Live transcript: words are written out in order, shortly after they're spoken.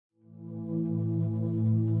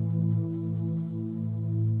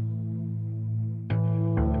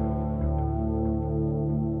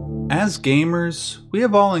As gamers, we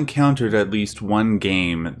have all encountered at least one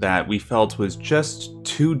game that we felt was just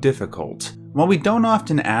too difficult. While we don't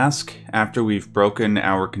often ask after we've broken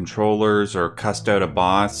our controllers or cussed out a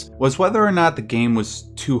boss, was whether or not the game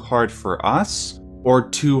was too hard for us or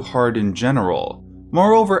too hard in general.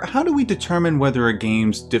 Moreover, how do we determine whether a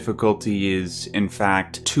game's difficulty is, in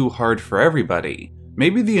fact, too hard for everybody?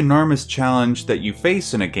 Maybe the enormous challenge that you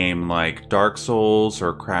face in a game like Dark Souls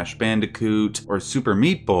or Crash Bandicoot or Super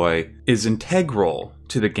Meat Boy is integral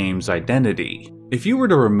to the game's identity. If you were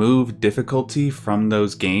to remove difficulty from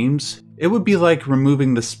those games, it would be like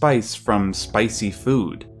removing the spice from spicy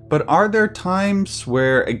food. But are there times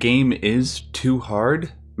where a game is too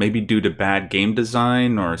hard? Maybe due to bad game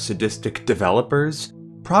design or sadistic developers?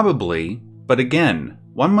 Probably, but again,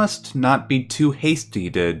 one must not be too hasty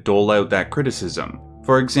to dole out that criticism.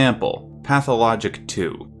 For example, Pathologic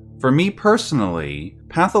 2. For me personally,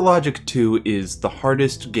 Pathologic 2 is the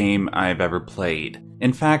hardest game I've ever played.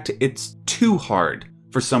 In fact, it's too hard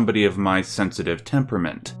for somebody of my sensitive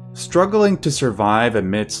temperament. Struggling to survive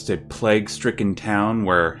amidst a plague-stricken town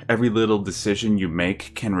where every little decision you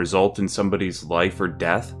make can result in somebody's life or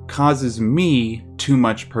death causes me too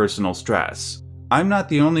much personal stress. I'm not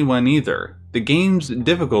the only one either. The game's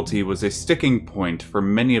difficulty was a sticking point for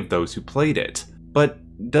many of those who played it. But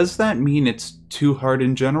does that mean it's too hard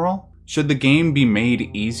in general? Should the game be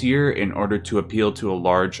made easier in order to appeal to a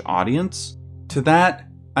large audience? To that,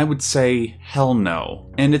 I would say hell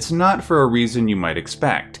no. And it's not for a reason you might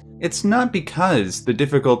expect. It's not because the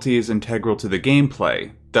difficulty is integral to the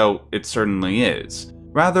gameplay, though it certainly is.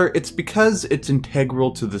 Rather, it's because it's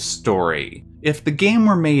integral to the story. If the game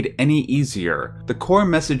were made any easier, the core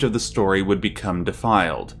message of the story would become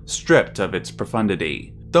defiled, stripped of its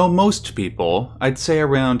profundity. Though most people, I'd say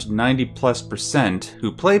around 90+%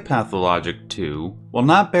 who play Pathologic 2, will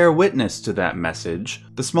not bear witness to that message,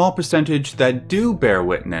 the small percentage that do bear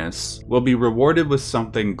witness will be rewarded with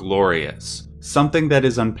something glorious, something that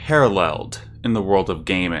is unparalleled in the world of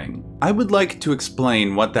gaming. I would like to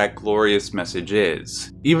explain what that glorious message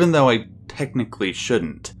is, even though I technically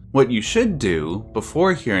shouldn't. What you should do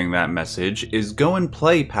before hearing that message is go and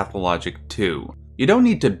play Pathologic 2. You don't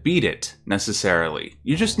need to beat it, necessarily.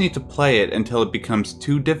 You just need to play it until it becomes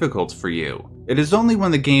too difficult for you. It is only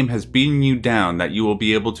when the game has beaten you down that you will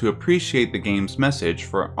be able to appreciate the game's message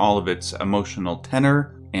for all of its emotional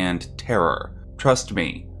tenor and terror. Trust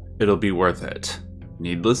me, it'll be worth it.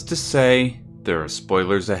 Needless to say, there are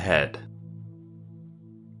spoilers ahead.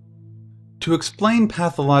 To explain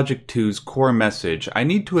Pathologic 2's core message, I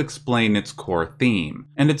need to explain its core theme,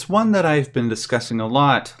 and it's one that I've been discussing a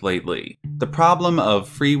lot lately. The problem of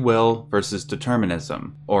free will versus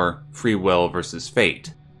determinism, or free will versus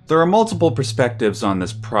fate. There are multiple perspectives on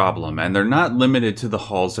this problem, and they're not limited to the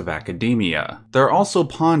halls of academia. They're also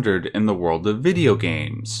pondered in the world of video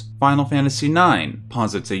games. Final Fantasy IX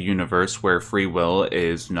posits a universe where free will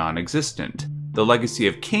is non-existent. The Legacy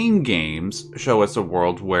of Kain games show us a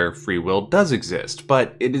world where free will does exist,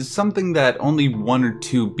 but it is something that only one or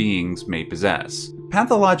two beings may possess.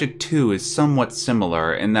 Pathologic 2 is somewhat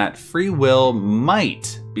similar in that free will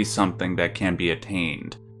might be something that can be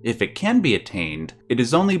attained. If it can be attained, it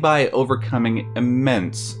is only by overcoming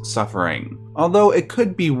immense suffering. Although it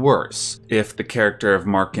could be worse, if the character of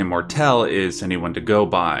Mark Immortel is anyone to go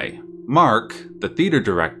by. Mark, the theater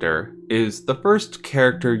director, is the first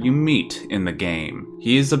character you meet in the game.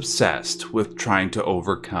 He is obsessed with trying to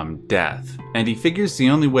overcome death, and he figures the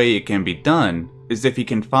only way it can be done is if he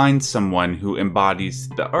can find someone who embodies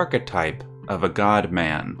the archetype of a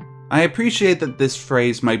god-man. I appreciate that this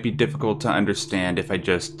phrase might be difficult to understand if I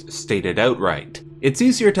just state it outright. It's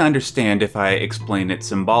easier to understand if I explain it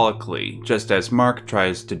symbolically, just as Mark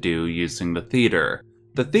tries to do using the theater.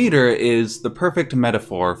 The theater is the perfect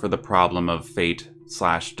metaphor for the problem of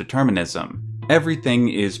fate/determinism. Everything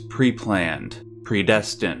is pre-planned,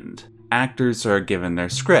 predestined. Actors are given their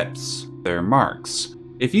scripts, their marks.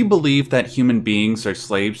 If you believe that human beings are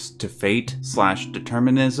slaves to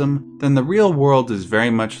fate/determinism, then the real world is very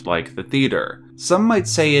much like the theater. Some might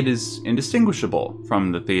say it is indistinguishable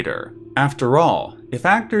from the theater. After all, if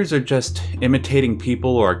actors are just imitating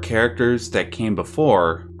people or characters that came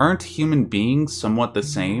before, aren't human beings somewhat the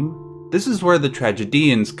same? This is where the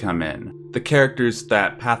tragedians come in, the characters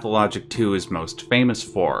that Pathologic 2 is most famous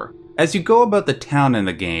for. As you go about the town in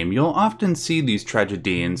the game, you'll often see these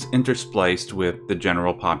tragedians interspliced with the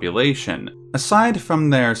general population. Aside from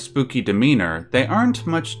their spooky demeanor, they aren't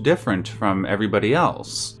much different from everybody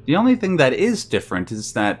else. The only thing that is different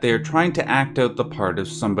is that they are trying to act out the part of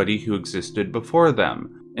somebody who existed before them.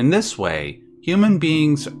 In this way, human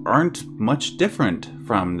beings aren't much different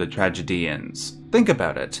from the tragedians. Think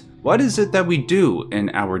about it. What is it that we do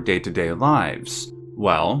in our day-to-day lives?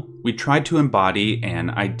 Well, we try to embody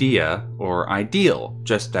an idea or ideal,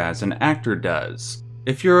 just as an actor does.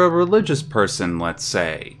 If you're a religious person, let's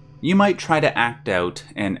say, you might try to act out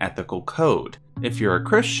an ethical code. If you're a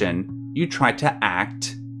Christian, you try to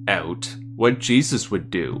act out what Jesus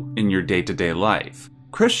would do in your day-to-day life.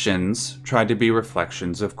 Christians try to be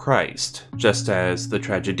reflections of Christ, just as the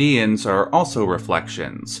tragedians are also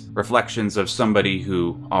reflections of somebody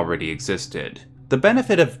who already existed. The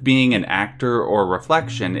benefit of being an actor or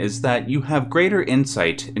reflection is that you have greater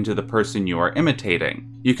insight into the person you are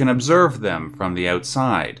imitating. You can observe them from the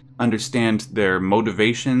outside, understand their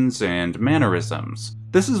motivations and mannerisms.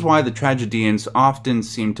 This is why the tragedians often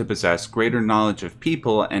seem to possess greater knowledge of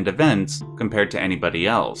people and events compared to anybody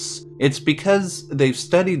else. It's because they've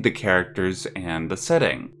studied the characters and the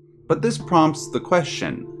setting. But this prompts the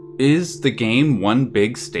question, is the game one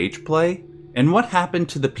big stage play? And what happened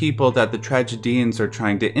to the people that the tragedians are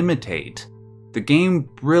trying to imitate? The game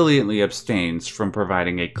brilliantly abstains from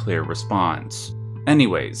providing a clear response.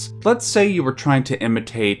 Anyways, let's say you were trying to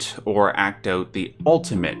imitate or act out the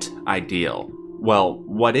ultimate ideal. Well,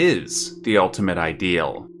 what is the ultimate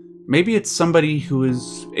ideal? Maybe it's somebody who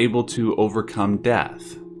is able to overcome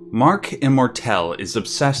death. Mark Immortel is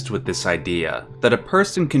obsessed with this idea, that a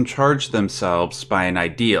person can charge themselves by an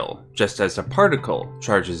ideal, just as a particle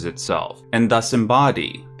charges itself, and thus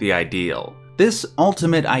embody the ideal. This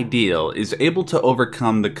ultimate ideal is able to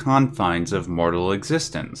overcome the confines of mortal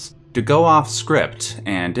existence, to go off script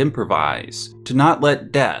and improvise, to not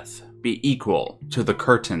let death be equal to the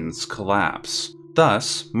curtain's collapse.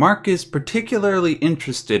 Thus, Mark is particularly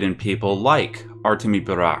interested in people like Artemi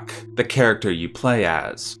Burak, the character you play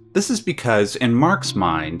as. This is because, in Mark's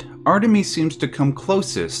mind, Artemi seems to come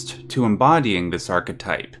closest to embodying this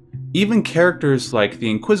archetype. Even characters like the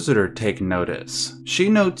Inquisitor take notice. She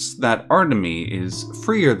notes that Artemi is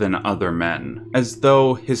freer than other men, as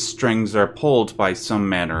though his strings are pulled by some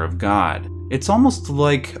manner of god. It's almost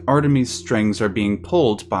like Artemi's strings are being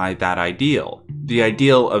pulled by that ideal. The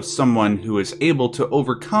ideal of someone who is able to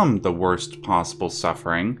overcome the worst possible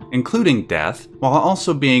suffering, including death, while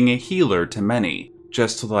also being a healer to many,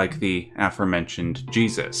 just like the aforementioned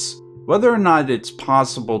Jesus. Whether or not it's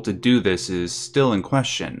possible to do this is still in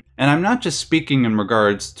question, and I'm not just speaking in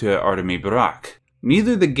regards to Artemi Burak.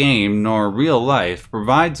 Neither the game nor real life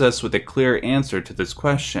provides us with a clear answer to this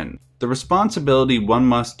question. The responsibility one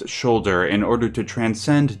must shoulder in order to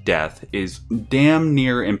transcend death is damn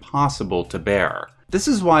near impossible to bear. This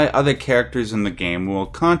is why other characters in the game will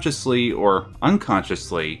consciously or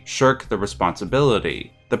unconsciously shirk the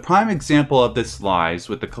responsibility. The prime example of this lies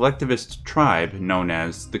with the collectivist tribe known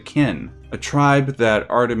as the Kin, a tribe that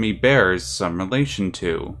Artemi bears some relation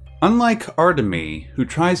to. Unlike Artemi, who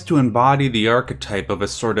tries to embody the archetype of a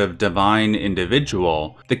sort of divine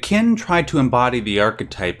individual, the Kin try to embody the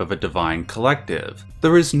archetype of a divine collective.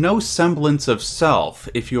 There is no semblance of self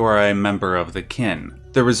if you are a member of the Kin.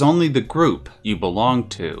 There is only the group you belong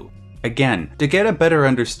to. Again, to get a better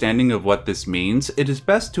understanding of what this means, it is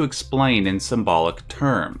best to explain in symbolic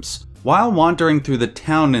terms. While wandering through the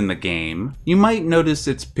town in the game, you might notice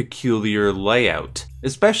its peculiar layout,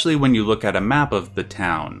 especially when you look at a map of the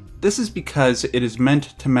town. This is because it is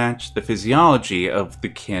meant to match the physiology of the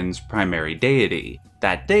Kin's primary deity.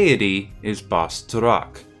 That deity is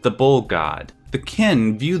Bostrak, the bull god. The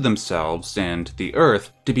Kin view themselves and the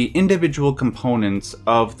earth to be individual components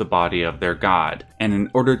of the body of their god, and in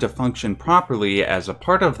order to function properly as a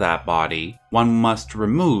part of that body, one must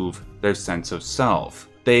remove their sense of self.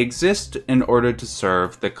 They exist in order to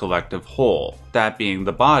serve the collective whole, that being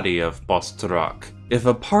the body of Bostrak. If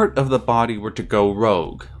a part of the body were to go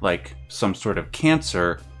rogue, like some sort of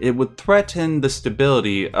cancer, it would threaten the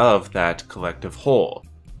stability of that collective whole.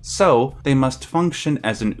 So, they must function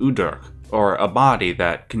as an udurk, or a body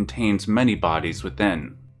that contains many bodies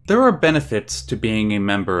within. There are benefits to being a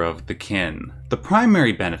member of the Kin. The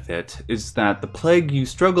primary benefit is that the plague you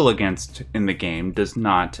struggle against in the game does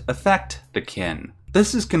not affect the Kin.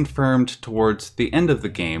 This is confirmed towards the end of the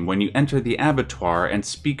game when you enter the abattoir and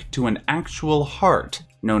speak to an actual heart,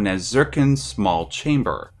 known as Zirkin's Small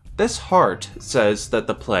Chamber. This heart says that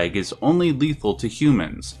the plague is only lethal to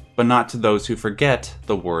humans, but not to those who forget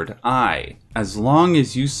the word I. As long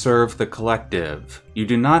as you serve the collective, you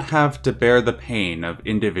do not have to bear the pain of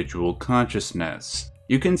individual consciousness.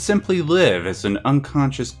 You can simply live as an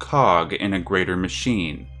unconscious cog in a greater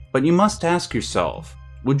machine. But you must ask yourself,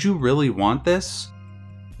 would you really want this?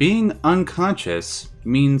 Being unconscious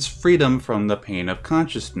means freedom from the pain of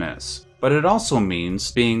consciousness, but it also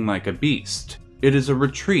means being like a beast. It is a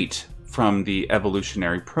retreat from the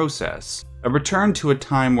evolutionary process. a return to a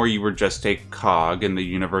time where you were just a cog in the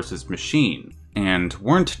universe's machine, and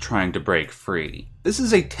weren't trying to break free. This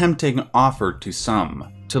is a tempting offer to some,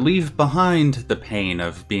 to leave behind the pain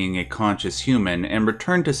of being a conscious human and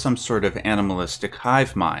return to some sort of animalistic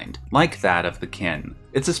hive mind, like that of the kin.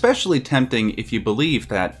 It's especially tempting if you believe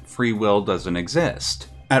that free will doesn't exist.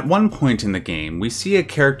 At one point in the game, we see a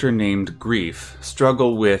character named Grief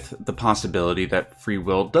struggle with the possibility that free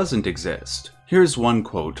will doesn't exist. Here's one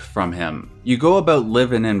quote from him. "You go about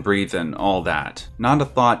livin' and breathin', all that, not a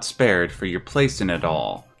thought spared for your place in it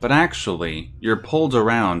all. But actually, you're pulled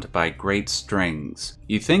around by great strings.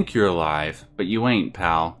 You think you're alive, but you ain't,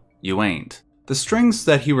 pal. You ain't." The strings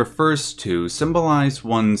that he refers to symbolize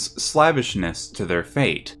one's slavishness to their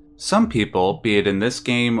fate. Some people, be it in this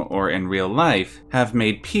game or in real life, have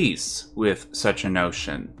made peace with such a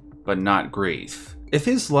notion, but not Grief. If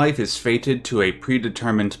his life is fated to a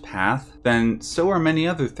predetermined path, then so are many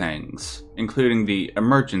other things, including the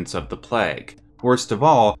emergence of the plague. Worst of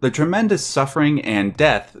all, the tremendous suffering and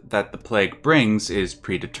death that the plague brings is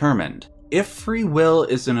predetermined. If free will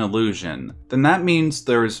is an illusion, then that means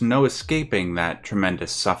there is no escaping that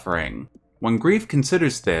tremendous suffering. When Grief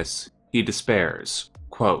considers this, he despairs.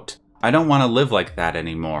 Quote, "I don't want to live like that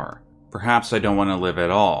anymore. Perhaps I don't want to live at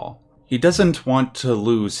all." He doesn't want to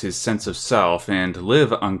lose his sense of self and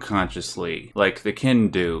live unconsciously, like the kin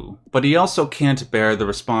do. But he also can't bear the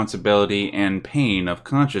responsibility and pain of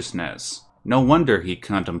consciousness. No wonder he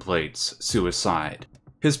contemplates suicide.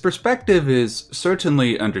 His perspective is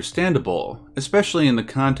certainly understandable, especially in the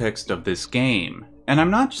context of this game. And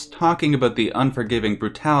I'm not just talking about the unforgiving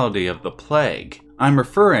brutality of the plague. I'm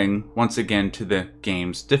referring, once again, to the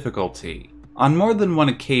game's difficulty. On more than one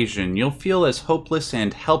occasion, you'll feel as hopeless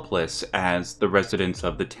and helpless as the residents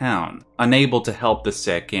of the town, unable to help the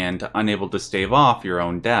sick and unable to stave off your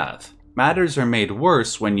own death. Matters are made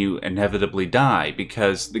worse when you inevitably die,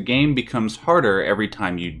 because the game becomes harder every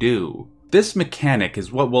time you do. This mechanic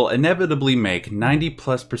is what will inevitably make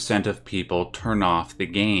 90+% of people turn off the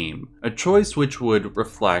game, a choice which would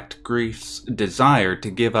reflect Grief's desire to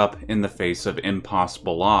give up in the face of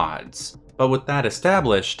impossible odds. But with that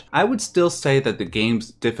established, I would still say that the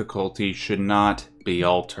game's difficulty should not be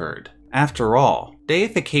altered. After all,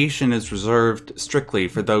 deification is reserved strictly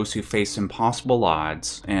for those who face impossible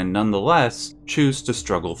odds and nonetheless choose to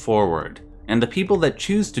struggle forward. And the people that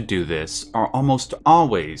choose to do this are almost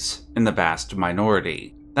always in the vast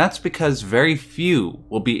minority. That's because very few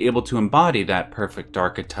will be able to embody that perfect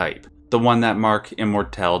archetype, the one that Mark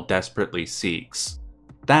Immortel desperately seeks.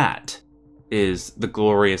 That is the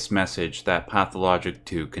glorious message that Pathologic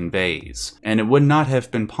 2 conveys, and it would not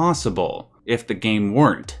have been possible if the game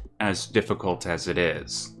weren't as difficult as it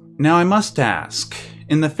is. Now I must ask,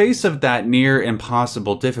 in the face of that near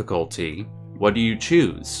impossible difficulty, what do you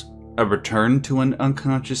choose? A return to an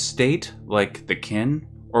unconscious state, like the kin?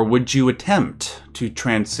 Or would you attempt to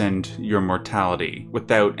transcend your mortality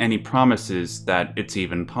without any promises that it's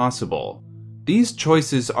even possible? These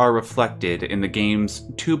choices are reflected in the game's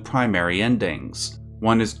two primary endings.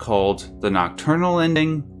 One is called the nocturnal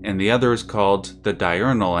ending, and the other is called the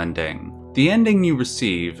diurnal ending. The ending you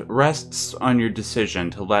receive rests on your decision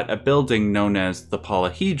to let a building known as the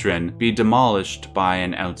Polyhedron be demolished by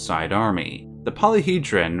an outside army. The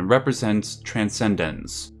Polyhedron represents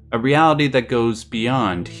transcendence, a reality that goes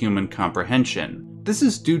beyond human comprehension. This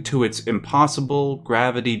is due to its impossible,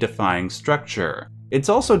 gravity-defying structure. It's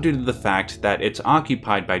also due to the fact that it's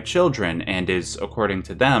occupied by children and is, according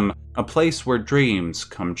to them, a place where dreams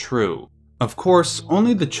come true. Of course,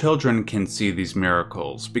 only the children can see these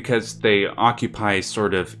miracles because they occupy a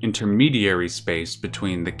sort of intermediary space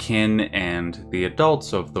between the kin and the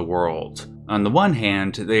adults of the world. On the one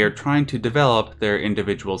hand, they are trying to develop their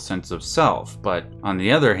individual sense of self, but on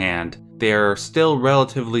the other hand, they are still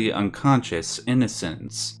relatively unconscious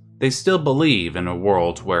innocents. They still believe in a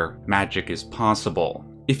world where magic is possible.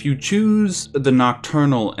 If you choose the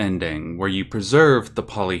nocturnal ending, where you preserve the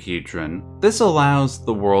Polyhedron, this allows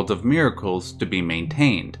the world of miracles to be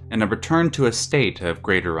maintained, and a return to a state of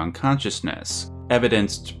greater unconsciousness,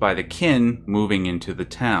 evidenced by the kin moving into the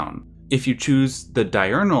town. If you choose the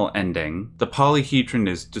diurnal ending, the Polyhedron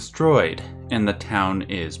is destroyed, and the town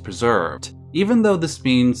is preserved. Even though this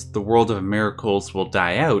means the world of miracles will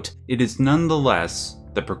die out, it is nonetheless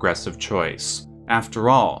the progressive choice. After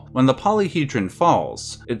all, when the Polyhedron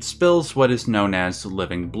falls, it spills what is known as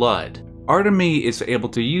living blood. Artemy is able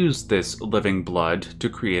to use this living blood to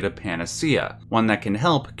create a panacea, one that can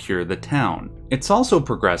help cure the town. It's also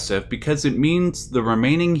progressive because it means the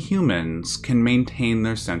remaining humans can maintain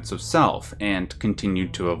their sense of self and continue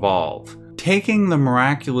to evolve. Taking the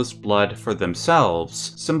miraculous blood for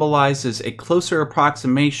themselves symbolizes a closer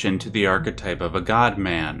approximation to the archetype of a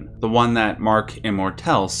god-man, the one that Mark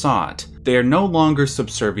Immortel sought. They are no longer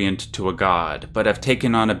subservient to a god, but have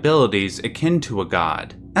taken on abilities akin to a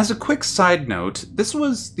god. As a quick side note, this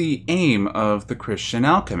was the aim of the Christian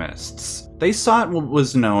alchemists. They sought what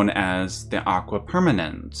was known as the aqua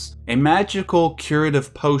permanens, a magical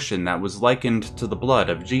curative potion that was likened to the blood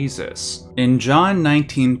of Jesus. In John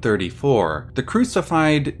 19:34, the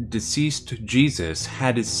crucified deceased Jesus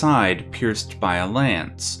had his side pierced by a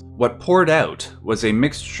lance. What poured out was a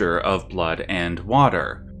mixture of blood and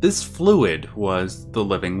water. This fluid was the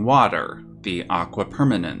living water, the aqua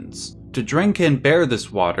permanens. To drink and bear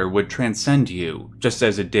this water would transcend you, just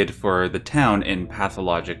as it did for the town in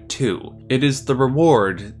Pathologic 2. It is the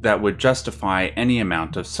reward that would justify any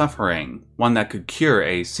amount of suffering, one that could cure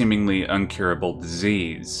a seemingly uncurable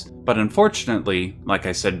disease. But unfortunately, like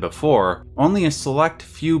I said before, only a select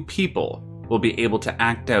few people will be able to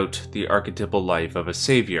act out the archetypal life of a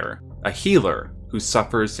savior, a healer who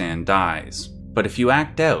suffers and dies. But if you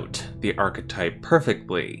act out the archetype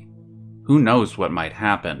perfectly, who knows what might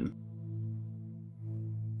happen.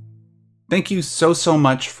 Thank you so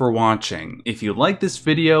much for watching. If you like this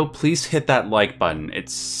video, please hit that like button. It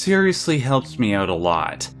seriously helps me out a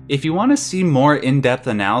lot. If you want to see more in-depth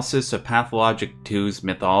analysis of Pathologic 2's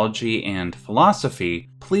mythology and philosophy,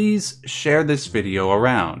 please share this video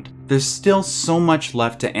around. There's still so much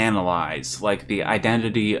left to analyze, like the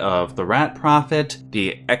identity of the Rat Prophet,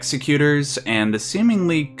 the executors, and the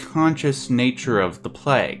seemingly conscious nature of the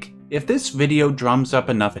plague. If this video drums up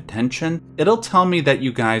enough attention, it'll tell me that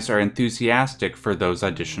you guys are enthusiastic for those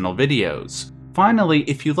additional videos. Finally,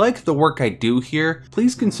 if you like the work I do here,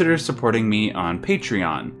 please consider supporting me on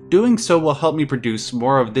Patreon. Doing so will help me produce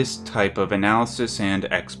more of this type of analysis and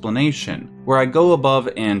explanation, where I go above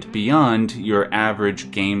and beyond your average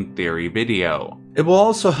game theory video. It will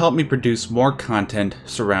also help me produce more content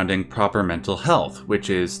surrounding proper mental health, which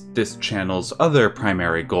is this channel's other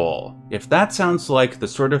primary goal. If that sounds like the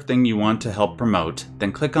sort of thing you want to help promote,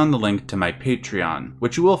 then click on the link to my Patreon,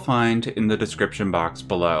 which you will find in the description box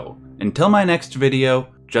below. Until my next video,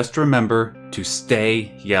 just remember to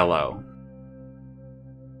stay yellow.